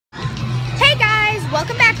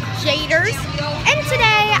welcome back, Jaders. And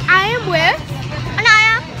today I am with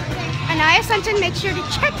Anaya Sunshine. Make sure to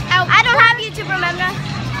check out. I don't have YouTube, remember?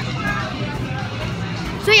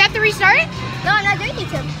 So you have to restart it? No, I'm not doing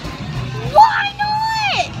YouTube. Why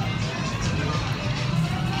not?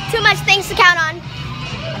 Too much things to count on.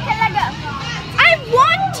 Okay, let go. I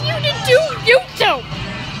want you to do YouTube.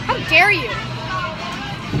 How dare you?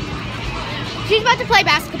 She's about to play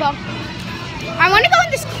basketball. I want to go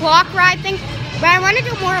on this clock ride thing, but I want to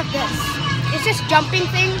do more of this. It's this jumping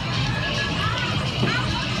thing.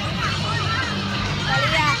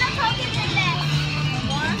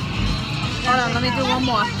 Hold on, let me do one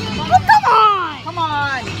more. Oh, come on! Come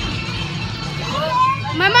on.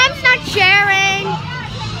 My mom's not sharing.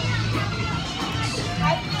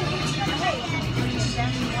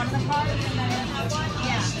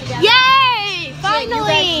 Yay! Finally! You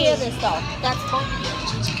guys hear this though. That's fun.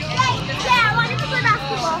 Yeah, I wanted to play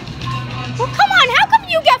basketball. Well, come on. How come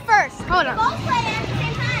you get first? Hold on. Both play at the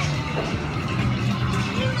same time.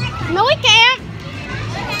 No, we can't.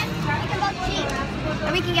 Okay, we can both cheat.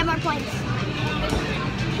 And we can get more points.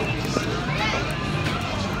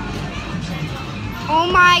 Oh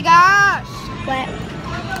my gosh. What?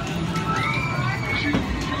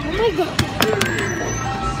 Oh my god.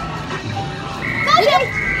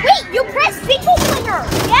 Wait, you press single finger.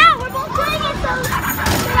 Yeah, we're both doing it so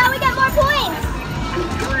now we get more points.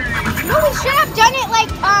 No, we should have done it like,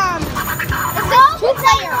 No, because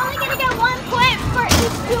we're only going to get 1 point for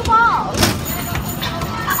each 2 balls.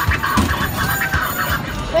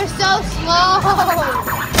 They're so slow.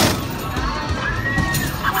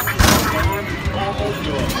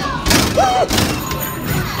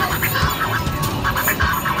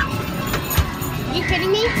 Are you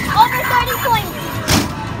kidding me? Over 30 points.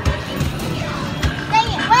 Dang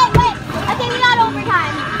it. Wait. I think we got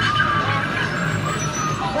overtime.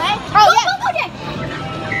 What? Oh, yeah. Okay.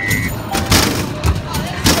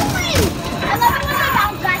 I love it when they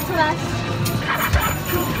bounce back to us.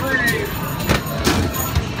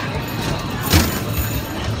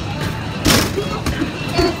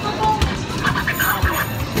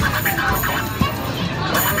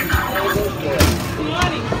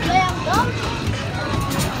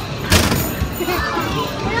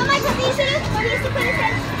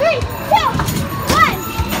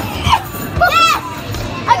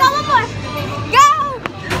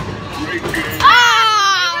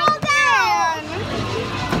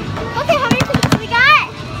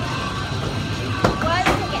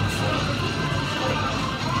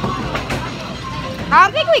 I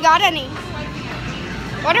don't think we got any.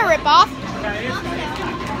 What a ripoff.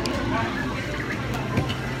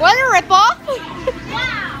 What a ripoff.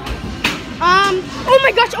 Oh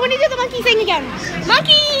my gosh, I want to do the monkey thing again.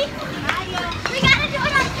 Monkey! We gotta do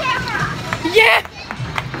it on camera. Yeah!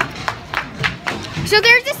 So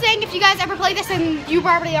there's this thing, if you guys ever play this, and you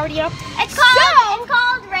probably already know. It's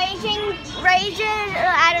called Raging,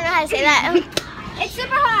 I don't know how to say that. It's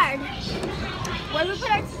super hard. Where do we put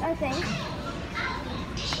our thing?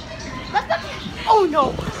 Let's go. Oh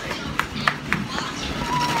no!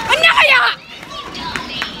 Anaya!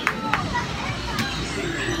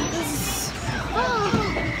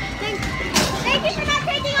 Thank you for not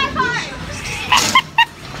taking our card.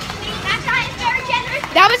 That guy is very generous.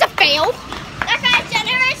 That was a fail. That guy is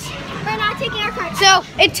generous for not taking our card. So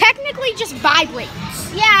it technically just vibrates.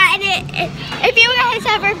 Yeah, and if you guys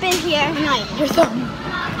ever been here, Anaya, your thumb.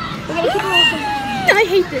 we're gonna keep it open. I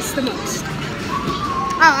hate this the most.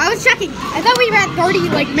 Oh, I was checking. I thought we were at 30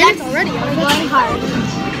 minutes already. We're going hard.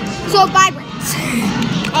 So it vibrates.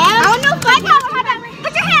 I don't know if I can.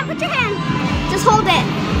 Put your hand. Just hold it.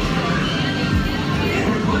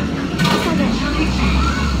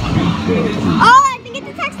 Oh, I think it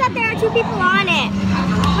detects that there are 2 people on it.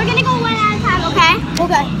 We're gonna go 1 at a time, okay?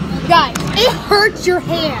 Okay. Guys, it hurts your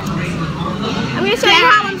hand. I'm gonna show you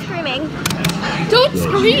how I'm screaming. Don't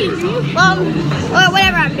scream. Or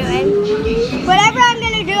whatever I'm doing. Whatever I'm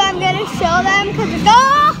gonna do, I'm gonna show them because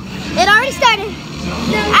it already started.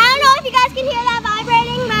 I don't know if you guys can hear that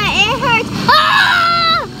vibrating, but it hurts.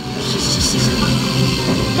 Ah!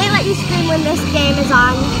 They let you scream when this game is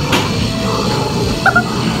on.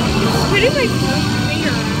 Putting my finger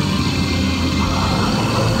on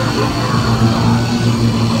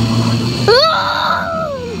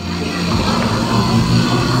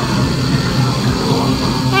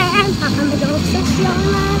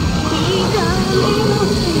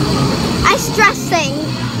I stress thing.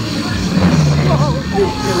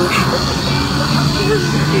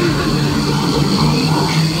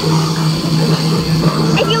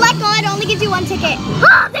 If you let go, it only gives you 1 ticket.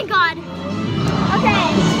 Oh, thank God.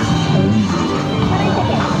 Okay. What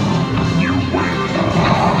ticket?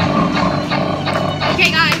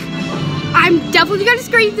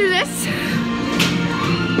 straight through this.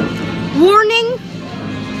 Warning.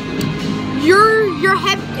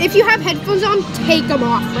 If you have headphones on, take them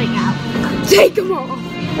off right now. Take them off.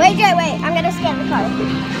 Wait. I'm gonna scan the card.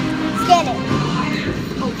 Scan it.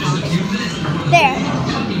 There.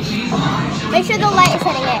 Make sure the light is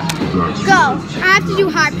hitting it. Go. I have to do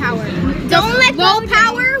high power. Don't let low go.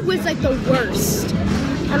 power was like the worst.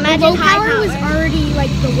 Imagine Low high power was already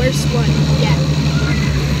like the worst one. Yeah.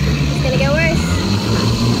 It's gonna get worse.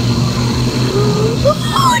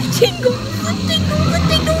 Oh, it tingles, it tingles, it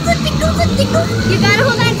tingles, it tingles, it tingles. You gotta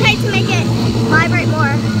hold on tight to make it vibrate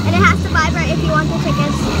more. And it has to vibrate if you want the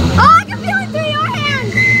tickets. Oh, I can feel it through your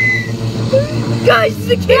hand! Guys,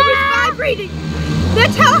 the camera's vibrating.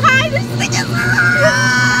 That's how high this thing is.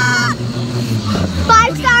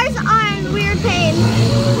 5 stars on weird pain.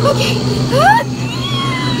 Okay.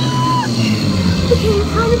 Okay,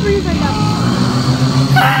 how to breathe right now.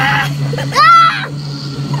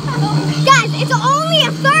 Guys, it's only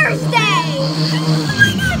a Thursday!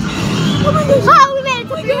 Oh my gosh. Oh, we made it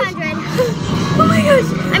to 300. Oh my gosh.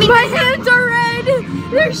 I mean, my hands are red.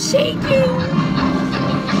 They're shaking.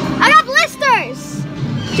 I got blisters!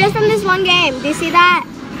 Just from this one game. Do you see that?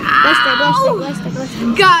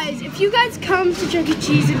 Blister. Guys, if you guys come to Chuck E.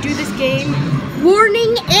 Cheese and do this game,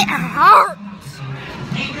 warning, it hurts.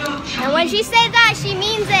 And when she says that, she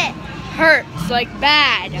means it. Hurts, like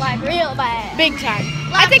bad. Like real bad. Big time.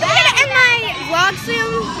 Like I think I'm bad, gonna end my vlog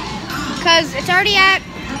soon, because it's already at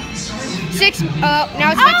 6, now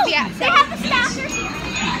it's meant to be at 7. They have the staffers here.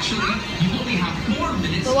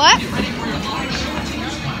 The what?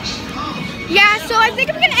 Yeah, so I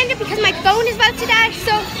think I'm gonna end it because my phone is about to die.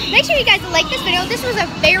 So make sure you guys like this video. This was a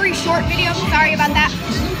very short video, sorry about that.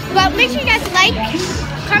 But make sure you guys like,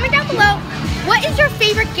 comment down below, what is your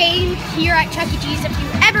favorite game here at Chuck E. Cheese if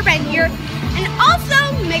you've ever been here? And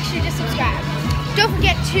also make sure to subscribe. Don't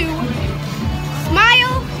forget to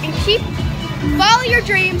smile and follow your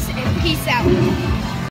dreams, and peace out.